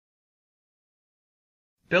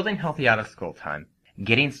Building healthy out of school time.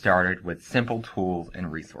 Getting started with simple tools and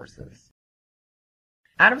resources.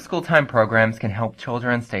 Out of school time programs can help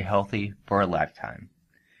children stay healthy for a lifetime.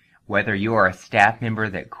 Whether you are a staff member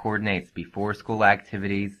that coordinates before school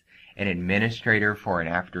activities, an administrator for an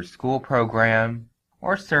after school program,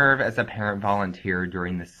 or serve as a parent volunteer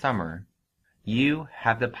during the summer, you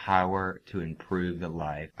have the power to improve the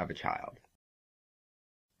life of a child.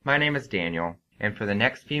 My name is Daniel, and for the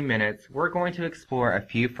next few minutes, we're going to explore a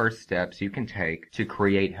few first steps you can take to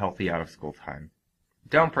create healthy out of school time.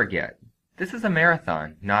 Don't forget, this is a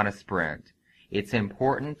marathon, not a sprint. It's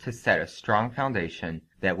important to set a strong foundation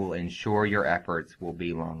that will ensure your efforts will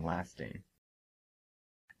be long-lasting.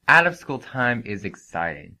 Out of school time is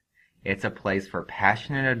exciting. It's a place for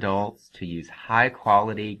passionate adults to use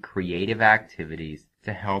high-quality, creative activities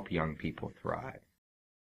to help young people thrive.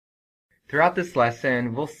 Throughout this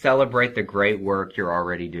lesson, we'll celebrate the great work you're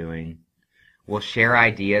already doing. We'll share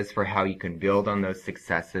ideas for how you can build on those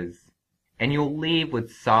successes, and you'll leave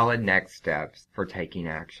with solid next steps for taking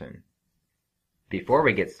action. Before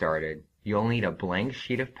we get started, you'll need a blank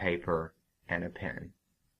sheet of paper and a pen.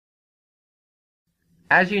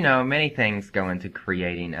 As you know, many things go into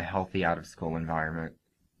creating a healthy out-of-school environment,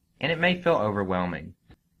 and it may feel overwhelming.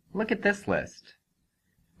 Look at this list.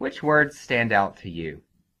 Which words stand out to you?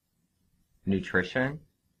 Nutrition,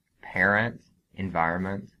 parent,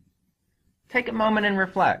 environment. Take a moment and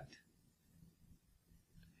reflect.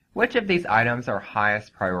 Which of these items are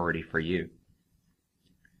highest priority for you?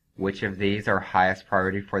 Which of these are highest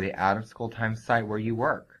priority for the out-of-school time site where you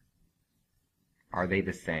work? Are they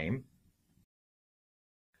the same?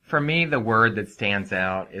 For me, the word that stands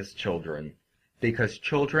out is children, because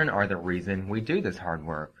children are the reason we do this hard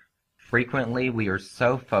work. Frequently, we are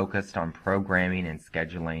so focused on programming and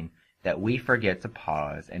scheduling that we forget to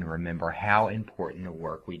pause and remember how important the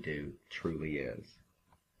work we do truly is.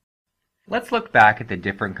 Let's look back at the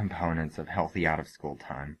different components of healthy out-of-school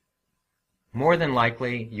time. More than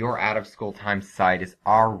likely, your out-of-school time site is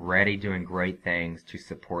already doing great things to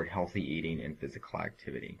support healthy eating and physical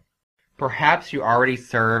activity. Perhaps you already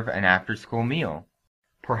serve an after-school meal.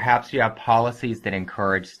 Perhaps you have policies that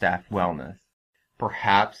encourage staff wellness.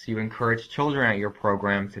 Perhaps you encourage children at your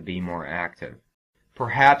program to be more active.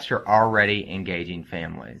 Perhaps you're already engaging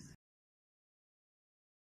families.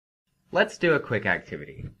 Let's do a quick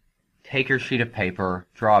activity. Take your sheet of paper,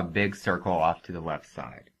 draw a big circle off to the left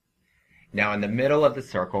side. Now in the middle of the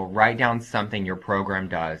circle, write down something your program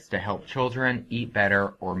does to help children eat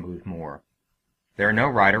better or move more. There are no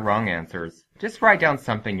right or wrong answers. Just write down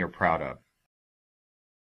something you're proud of.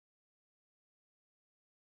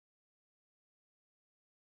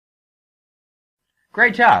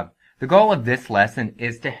 Great job! The goal of this lesson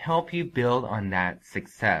is to help you build on that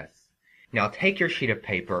success. Now take your sheet of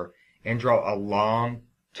paper and draw a long,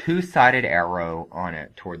 two-sided arrow on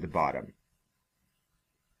it toward the bottom.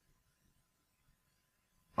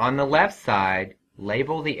 On the left side,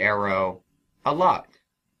 label the arrow a lot.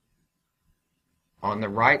 On the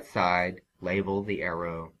right side, label the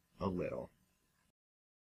arrow a little.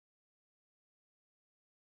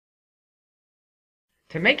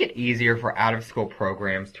 To make it easier for out-of-school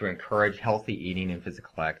programs to encourage healthy eating and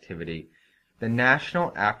physical activity, the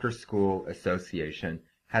National After-School Association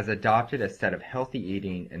has adopted a set of healthy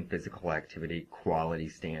eating and physical activity quality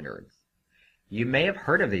standards. You may have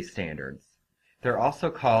heard of these standards. They're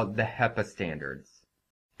also called the HEPA standards.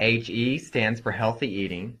 HE stands for healthy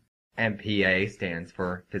eating, and PA stands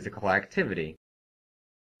for physical activity.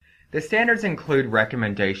 The standards include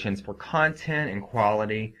recommendations for content and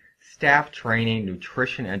quality, staff training,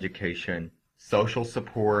 nutrition education, social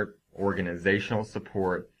support, organizational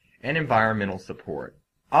support, and environmental support.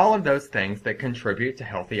 All of those things that contribute to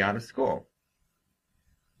healthy out of school.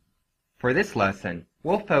 For this lesson,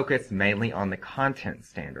 we'll focus mainly on the content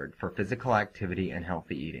standard for physical activity and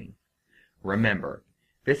healthy eating. Remember,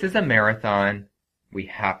 this is a marathon. We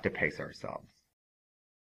have to pace ourselves.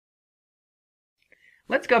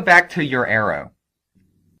 Let's go back to your arrow.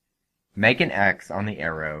 Make an X on the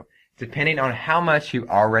arrow depending on how much you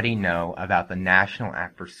already know about the National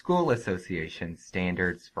After School Association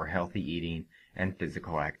standards for healthy eating and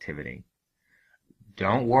physical activity.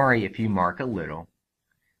 Don't worry if you mark a little.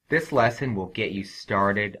 This lesson will get you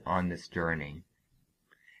started on this journey.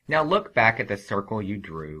 Now look back at the circle you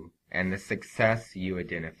drew and the success you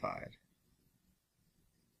identified.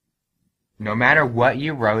 No matter what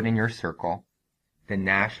you wrote in your circle, the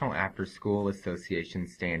National After School Association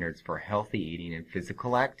standards for healthy eating and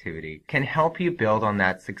physical activity can help you build on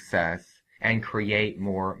that success and create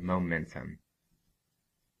more momentum.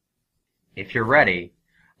 If you're ready,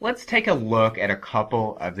 let's take a look at a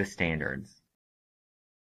couple of the standards.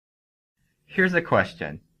 Here's a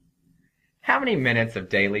question. How many minutes of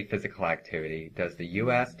daily physical activity does the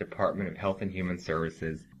U.S. Department of Health and Human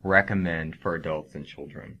Services recommend for adults and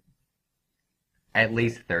children? At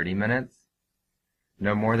least 30 minutes?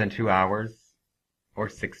 No more than 2 hours? Or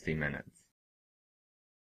 60 minutes?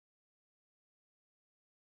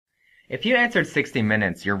 If you answered 60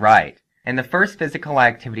 minutes, you're right. And the first physical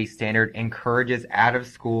activity standard encourages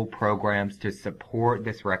out-of-school programs to support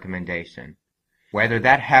this recommendation. Whether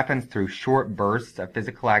that happens through short bursts of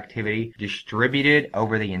physical activity distributed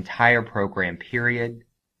over the entire program period,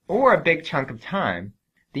 or a big chunk of time,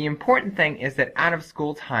 the important thing is that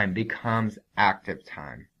out-of-school time becomes active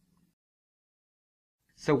time.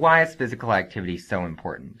 So why is physical activity so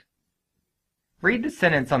important? Read the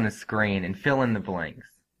sentence on the screen and fill in the blanks.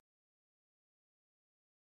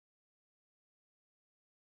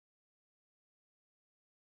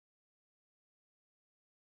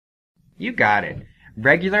 You got it.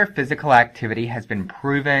 Regular physical activity has been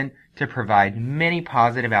proven to provide many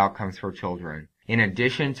positive outcomes for children, in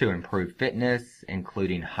addition to improved fitness,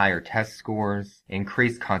 including higher test scores,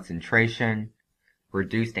 increased concentration,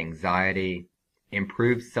 reduced anxiety,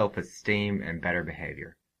 improved self-esteem, and better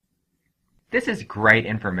behavior. This is great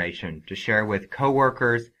information to share with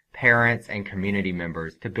coworkers, parents, and community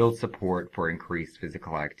members to build support for increased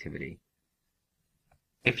physical activity.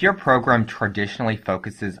 If your program traditionally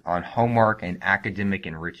focuses on homework and academic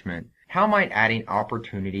enrichment, how might adding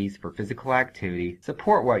opportunities for physical activity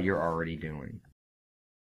support what you're already doing?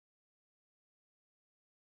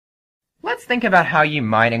 Let's think about how you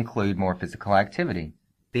might include more physical activity.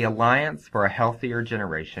 The Alliance for a Healthier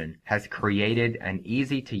Generation has created an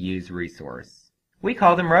easy-to-use resource. We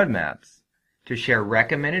call them roadmaps, to share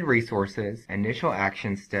recommended resources, initial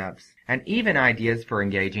action steps, and even ideas for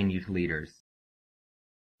engaging youth leaders.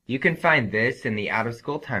 You can find this in the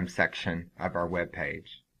out-of-school time section of our webpage.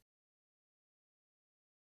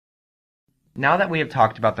 Now that we have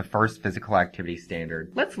talked about the first physical activity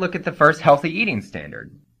standard, let's look at the first healthy eating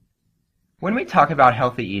standard. When we talk about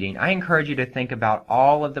healthy eating, I encourage you to think about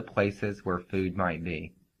all of the places where food might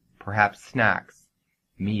be. Perhaps snacks,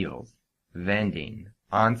 meals, vending,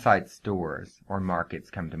 on-site stores, or markets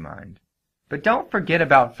come to mind. But don't forget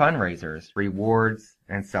about fundraisers, rewards,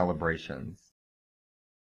 and celebrations.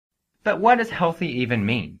 But what does healthy even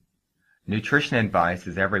mean? Nutrition advice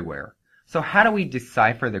is everywhere. So how do we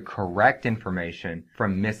decipher the correct information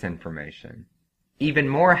from misinformation? Even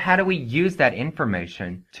more, how do we use that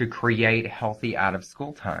information to create healthy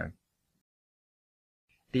out-of-school time?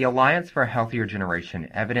 The Alliance for a Healthier Generation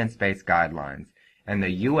evidence-based guidelines and the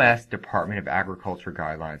U.S. Department of Agriculture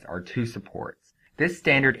guidelines are two supports. This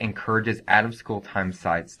standard encourages out-of-school time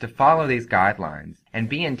sites to follow these guidelines and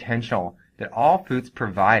be intentional that all foods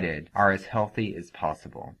provided are as healthy as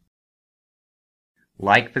possible.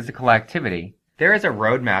 Like physical activity, there is a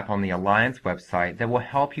roadmap on the Alliance website that will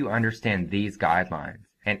help you understand these guidelines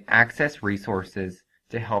and access resources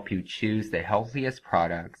to help you choose the healthiest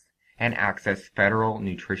products and access federal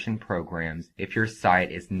nutrition programs if your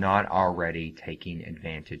site is not already taking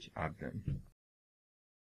advantage of them.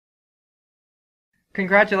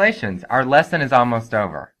 Congratulations, our lesson is almost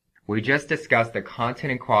over. We just discussed the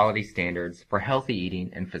content and quality standards for healthy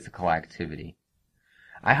eating and physical activity.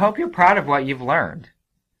 I hope you're proud of what you've learned.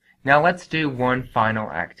 Now let's do one final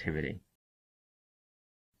activity.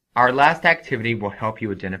 Our last activity will help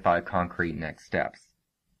you identify concrete next steps.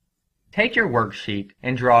 Take your worksheet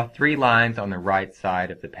and draw 3 lines on the right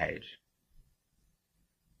side of the page.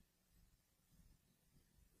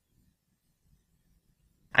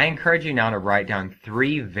 I encourage you now to write down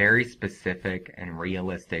 3 very specific and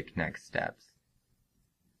realistic next steps.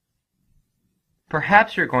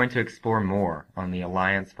 Perhaps you're going to explore more on the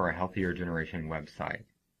Alliance for a Healthier Generation website.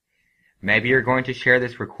 Maybe you're going to share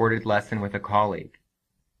this recorded lesson with a colleague.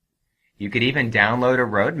 You could even download a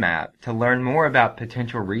roadmap to learn more about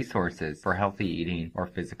potential resources for healthy eating or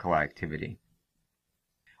physical activity.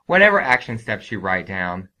 Whatever action steps you write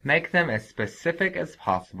down, make them as specific as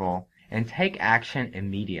possible and take action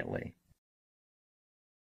immediately.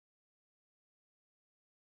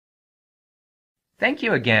 Thank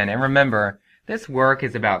you again, and remember, this work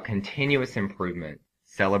is about continuous improvement,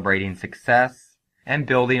 celebrating success, and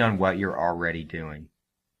building on what you're already doing.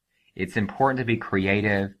 It's important to be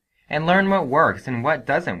creative and learn what works and what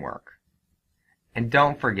doesn't work. And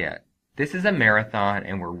don't forget, this is a marathon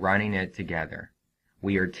and we're running it together.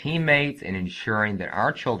 We are teammates in ensuring that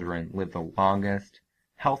our children live the longest,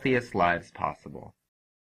 healthiest lives possible.